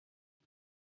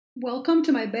Welcome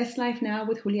to My Best Life Now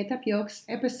with Julieta Piox,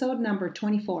 episode number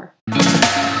 24.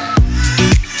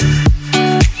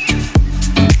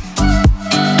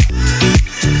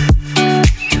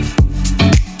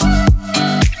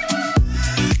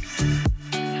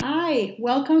 Hi,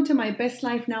 welcome to My Best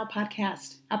Life Now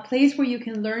podcast, a place where you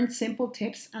can learn simple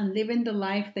tips on living the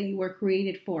life that you were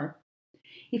created for.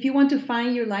 If you want to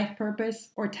find your life purpose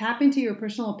or tap into your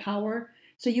personal power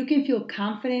so you can feel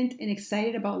confident and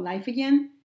excited about life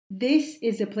again, this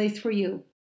is the place for you.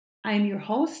 I am your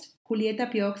host,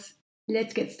 Julieta Piox.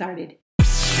 Let's get started.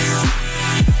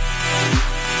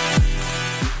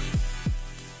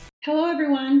 Hello,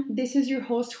 everyone. This is your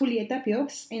host, Julieta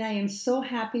Piox, and I am so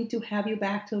happy to have you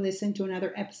back to listen to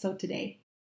another episode today.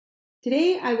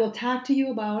 Today, I will talk to you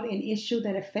about an issue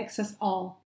that affects us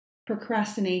all,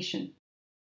 procrastination.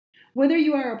 Whether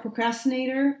you are a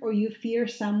procrastinator or you fear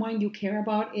someone you care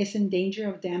about is in danger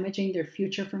of damaging their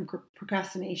future from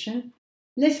procrastination,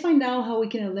 let's find out how we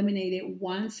can eliminate it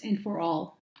once and for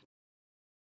all.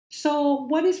 So,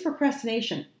 what is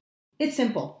procrastination? It's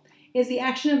simple. It's the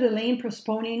action of delaying,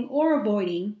 postponing, or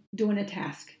avoiding doing a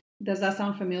task. Does that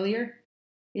sound familiar?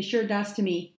 It sure does to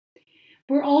me.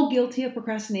 We're all guilty of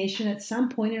procrastination at some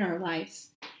point in our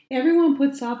lives. Everyone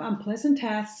puts off unpleasant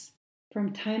tasks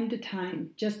from time to time,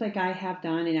 just like I have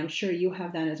done, and I'm sure you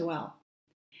have done as well.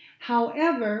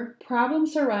 However,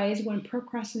 problems arise when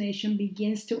procrastination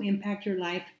begins to impact your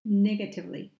life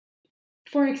negatively.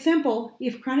 For example,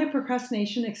 if chronic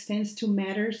procrastination extends to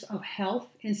matters of health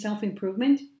and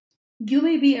self-improvement, you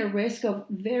may be at risk of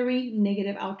very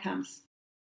negative outcomes.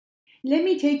 Let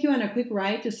me take you on a quick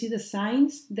ride to see the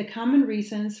signs, the common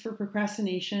reasons for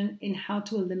procrastination, and how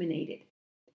to eliminate it.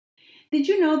 Did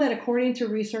you know that according to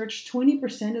research,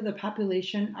 20% of the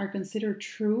population are considered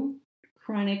true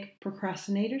chronic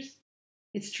procrastinators?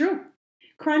 It's true.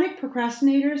 Chronic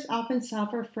procrastinators often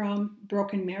suffer from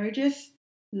broken marriages,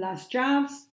 lost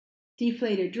jobs,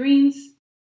 deflated dreams,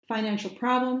 financial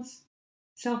problems,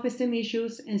 self-esteem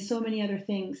issues, and so many other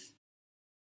things.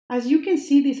 As you can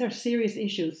see, these are serious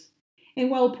issues. And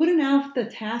while putting off the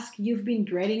task you've been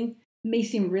dreading may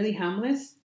seem really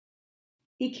harmless,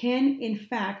 it can, in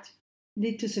fact,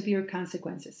 lead to severe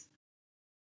consequences.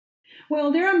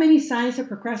 Well, there are many signs of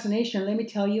procrastination. Let me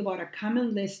tell you about a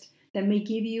common list that may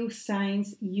give you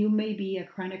signs you may be a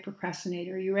chronic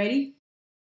procrastinator. You ready?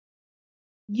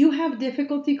 You have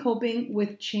difficulty coping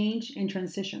with change and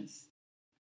transitions.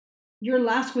 You're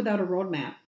lost without a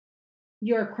roadmap.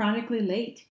 You're chronically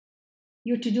late.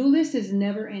 Your to-do list is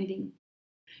never ending.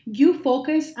 You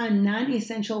focus on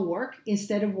non-essential work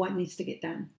instead of what needs to get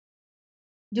done.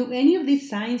 Do any of these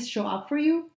signs show up for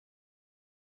you?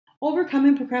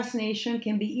 Overcoming procrastination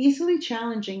can be easily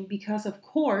challenging because, of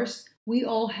course, we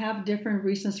all have different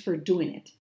reasons for doing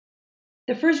it.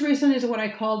 The first reason is what I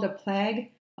call the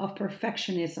plague of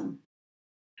perfectionism.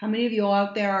 How many of you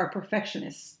out there are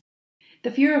perfectionists?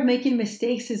 The fear of making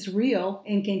mistakes is real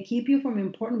and can keep you from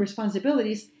important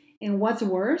responsibilities, and what's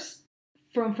worse,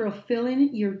 from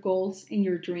fulfilling your goals and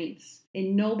your dreams.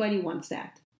 And nobody wants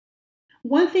that.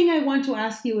 One thing I want to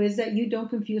ask you is that you don't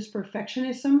confuse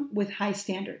perfectionism with high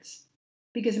standards,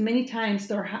 because many times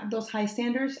those high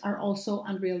standards are also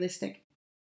unrealistic.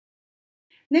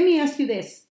 Let me ask you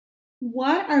this.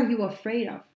 What are you afraid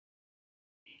of?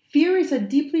 Fear is a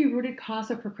deeply rooted cause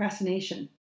of procrastination.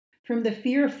 From the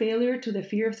fear of failure to the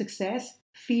fear of success,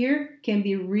 fear can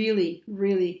be really,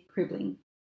 really crippling.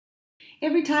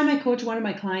 Every time I coach one of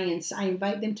my clients, I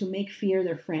invite them to make fear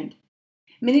their friend.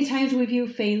 Many times we view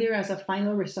failure as a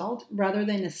final result rather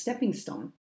than a stepping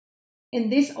stone.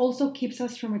 And this also keeps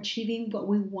us from achieving what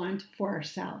we want for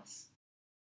ourselves.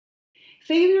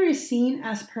 Failure is seen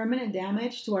as permanent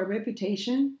damage to our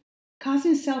reputation,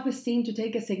 causing self-esteem to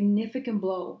take a significant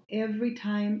blow every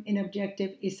time an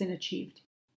objective isn't achieved.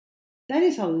 That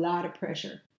is a lot of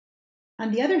pressure.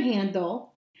 On the other hand,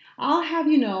 though, I'll have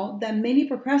you know that many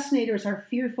procrastinators are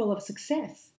fearful of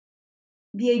success.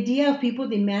 The idea of people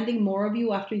demanding more of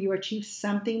you after you achieve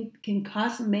something can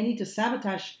cause many to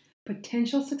sabotage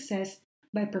potential success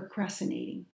by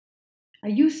procrastinating. Are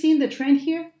you seeing the trend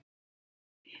here?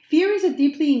 Fear is a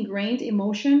deeply ingrained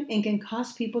emotion and can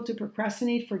cause people to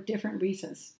procrastinate for different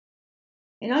reasons.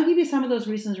 And I'll give you some of those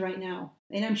reasons right now,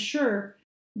 and I'm sure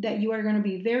that you are going to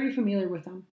be very familiar with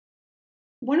them.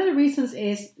 One of the reasons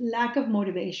is lack of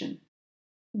motivation.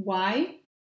 Why?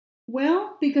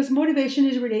 Well, because motivation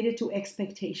is related to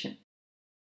expectation.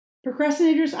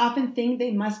 Procrastinators often think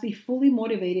they must be fully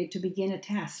motivated to begin a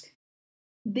task.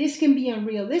 This can be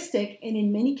unrealistic, and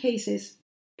in many cases,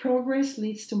 progress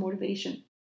leads to motivation,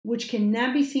 which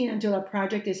cannot be seen until a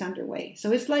project is underway.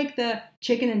 So it's like the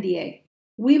chicken and the egg.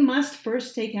 We must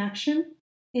first take action,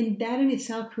 and that in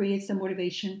itself creates the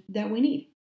motivation that we need.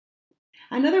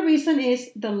 Another reason is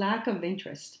the lack of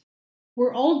interest.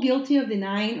 We're all guilty of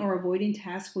denying or avoiding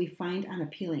tasks we find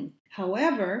unappealing.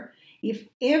 However, if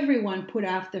everyone put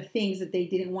off the things that they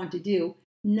didn't want to do,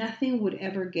 nothing would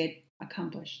ever get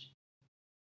accomplished.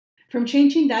 From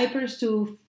changing diapers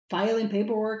to filing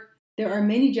paperwork, there are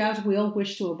many jobs we all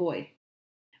wish to avoid.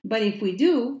 But if we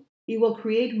do, it will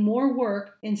create more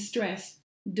work and stress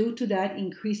due to that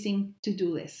increasing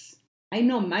to-do list. I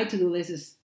know my to-do list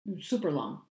is super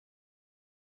long.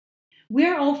 We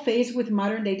are all faced with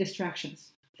modern day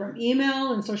distractions, from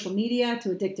email and social media to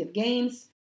addictive games.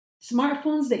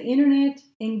 Smartphones, the internet,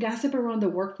 and gossip around the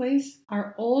workplace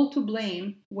are all to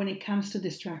blame when it comes to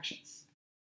distractions.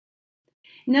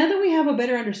 Now that we have a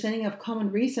better understanding of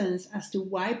common reasons as to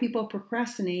why people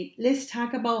procrastinate, let's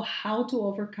talk about how to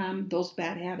overcome those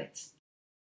bad habits.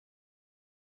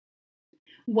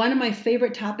 One of my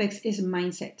favorite topics is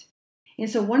mindset. And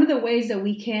so one of the ways that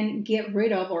we can get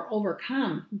rid of or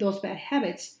overcome those bad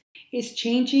habits is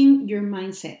changing your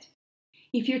mindset.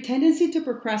 If your tendency to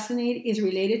procrastinate is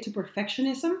related to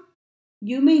perfectionism,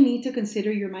 you may need to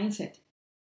consider your mindset.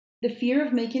 The fear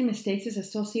of making mistakes is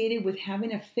associated with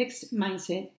having a fixed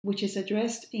mindset, which is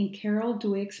addressed in Carol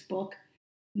Dweck's book,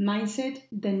 Mindset,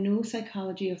 The New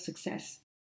Psychology of Success.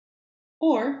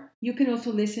 Or you can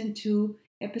also listen to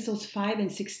episodes 5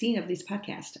 and 16 of this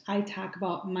podcast. I talk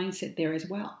about mindset there as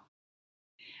well.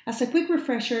 As a quick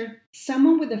refresher,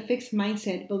 someone with a fixed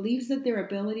mindset believes that their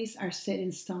abilities are set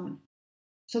in stone.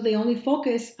 So they only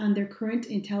focus on their current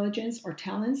intelligence or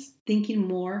talents, thinking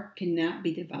more cannot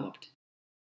be developed.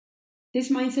 This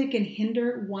mindset can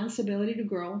hinder one's ability to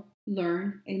grow,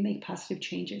 learn, and make positive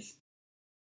changes.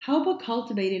 How about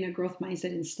cultivating a growth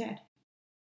mindset instead?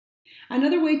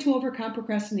 Another way to overcome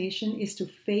procrastination is to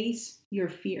face your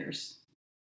fears.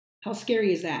 How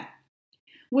scary is that?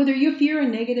 Whether you fear a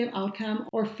negative outcome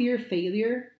or fear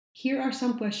failure, here are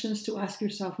some questions to ask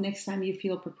yourself next time you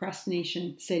feel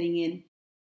procrastination setting in.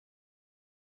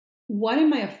 What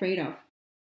am I afraid of?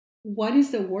 What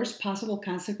is the worst possible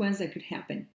consequence that could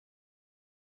happen?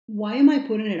 Why am I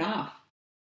putting it off?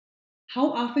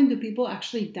 How often do people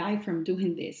actually die from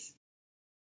doing this?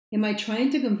 Am I trying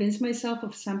to convince myself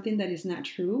of something that is not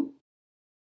true?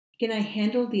 Can I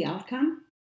handle the outcome?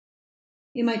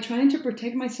 Am I trying to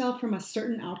protect myself from a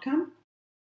certain outcome?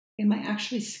 Am I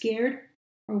actually scared,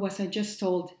 or was I just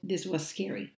told this was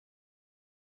scary?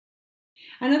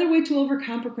 Another way to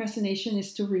overcome procrastination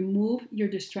is to remove your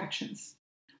distractions.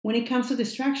 When it comes to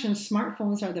distractions,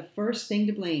 smartphones are the first thing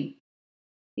to blame.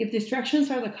 If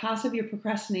distractions are the cause of your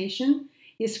procrastination,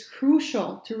 it's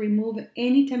crucial to remove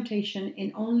any temptation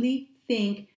and only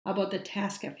think about the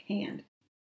task at hand.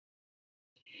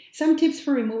 Some tips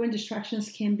for removing distractions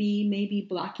can be maybe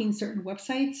blocking certain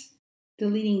websites,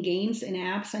 deleting games and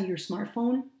apps on your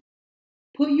smartphone,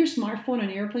 put your smartphone on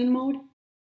airplane mode,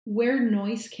 wear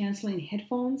noise canceling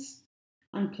headphones,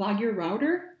 unplug your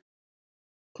router,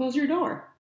 close your door.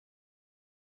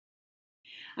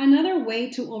 Another way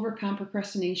to overcome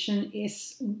procrastination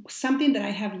is something that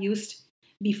I have used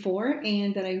before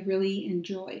and that I really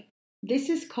enjoy. This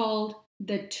is called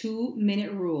the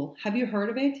 2-minute rule. Have you heard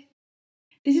of it?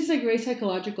 This is a great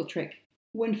psychological trick.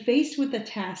 When faced with a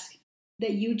task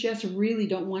that you just really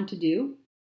don't want to do,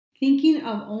 thinking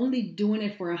of only doing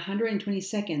it for 120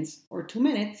 seconds or 2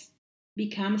 minutes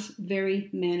becomes very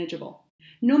manageable.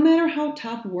 No matter how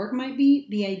tough work might be,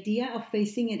 the idea of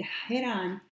facing it head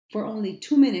on for only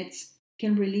 2 minutes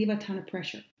can relieve a ton of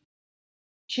pressure.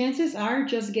 Chances are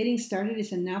just getting started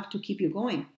is enough to keep you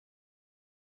going.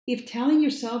 If telling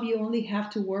yourself you only have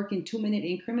to work in 2-minute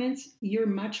increments, you're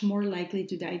much more likely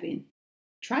to dive in.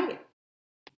 Try it.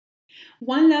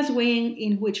 One last way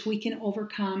in which we can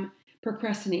overcome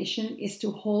procrastination is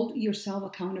to hold yourself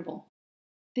accountable.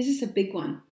 This is a big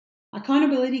one.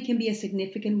 Accountability can be a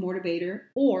significant motivator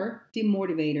or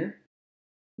demotivator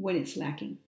when it's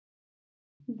lacking.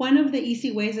 One of the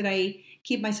easy ways that I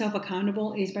keep myself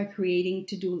accountable is by creating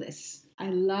to-do lists. I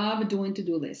love doing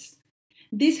to-do lists.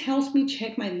 This helps me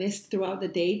check my list throughout the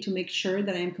day to make sure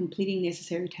that I am completing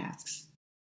necessary tasks.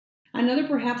 Another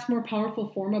perhaps more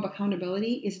powerful form of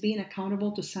accountability is being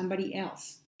accountable to somebody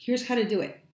else. Here's how to do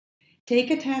it.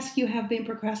 Take a task you have been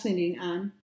procrastinating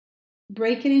on,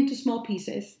 break it into small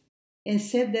pieces, and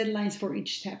set deadlines for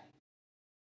each step.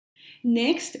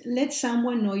 Next, let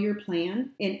someone know your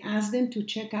plan and ask them to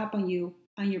check up on you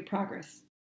on your progress.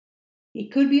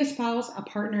 It could be a spouse, a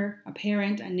partner, a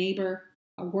parent, a neighbor,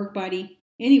 a work buddy,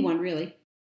 anyone really.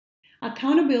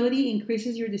 Accountability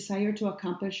increases your desire to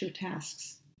accomplish your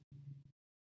tasks.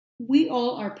 We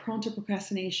all are prone to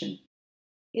procrastination.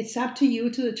 It's up to you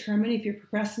to determine if your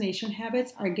procrastination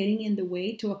habits are getting in the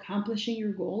way to accomplishing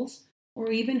your goals or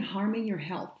even harming your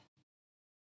health.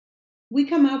 We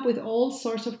come up with all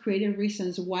sorts of creative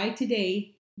reasons why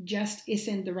today just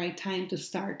isn't the right time to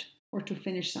start or to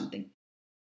finish something.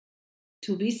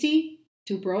 Too busy,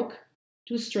 too broke,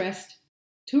 too stressed,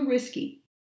 too risky,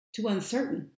 too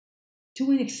uncertain,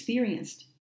 too inexperienced,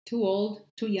 too old,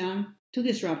 too young, too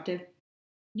disruptive,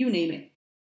 you name it.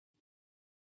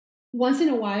 Once in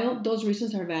a while, those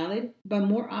reasons are valid, but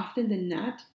more often than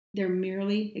not, they're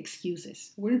merely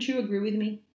excuses. Wouldn't you agree with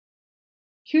me?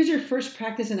 Here's your first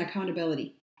practice in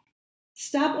accountability.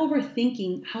 Stop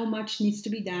overthinking how much needs to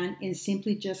be done and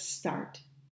simply just start.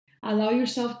 Allow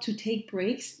yourself to take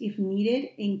breaks if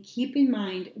needed and keep in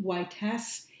mind why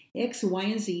tasks X, Y,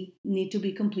 and Z need to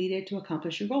be completed to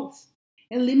accomplish your goals.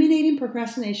 Eliminating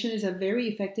procrastination is a very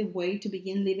effective way to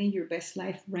begin living your best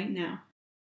life right now.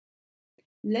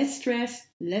 Less stress,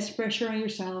 less pressure on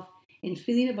yourself, and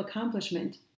feeling of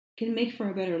accomplishment can make for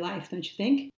a better life, don't you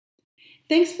think?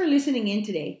 Thanks for listening in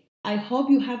today. I hope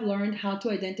you have learned how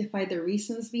to identify the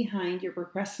reasons behind your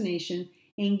procrastination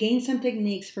and gain some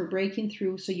techniques for breaking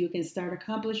through so you can start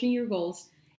accomplishing your goals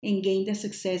and gain the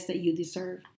success that you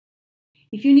deserve.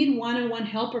 If you need one-on-one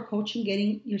help or coaching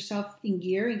getting yourself in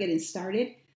gear and getting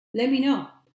started, let me know.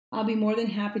 I'll be more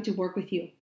than happy to work with you.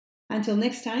 Until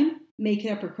next time, make it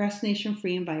a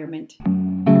procrastination-free environment.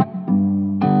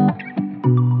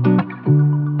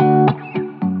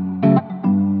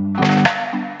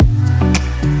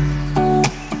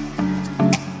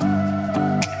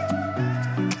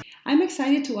 I'm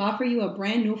excited to offer you a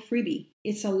brand new freebie.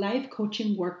 It's a life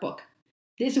coaching workbook.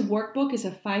 This workbook is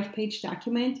a 5-page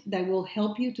document that will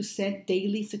help you to set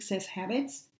daily success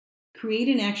habits, create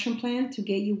an action plan to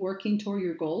get you working toward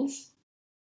your goals.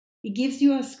 It gives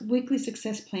you a weekly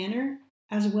success planner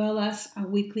as well as a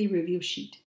weekly review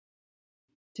sheet.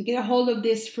 To get a hold of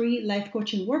this free life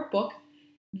coaching workbook,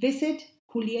 visit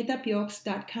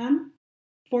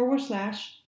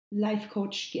julietapiox.com/life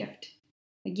coach gift.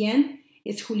 Again,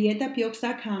 it's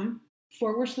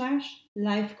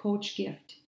julietapiox.com/life coach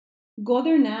gift. Go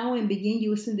there now and begin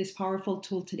using this powerful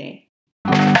tool today.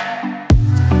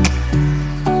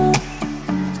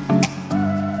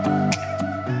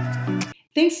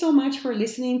 Thanks so much for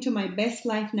listening to my Best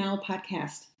Life Now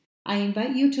podcast. I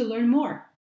invite you to learn more.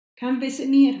 Come visit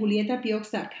me at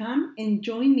julietapiox.com and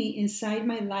join me inside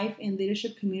my Life and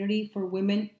Leadership Community for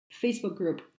Women Facebook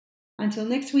group. Until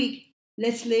next week,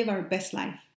 let's live our best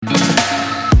life.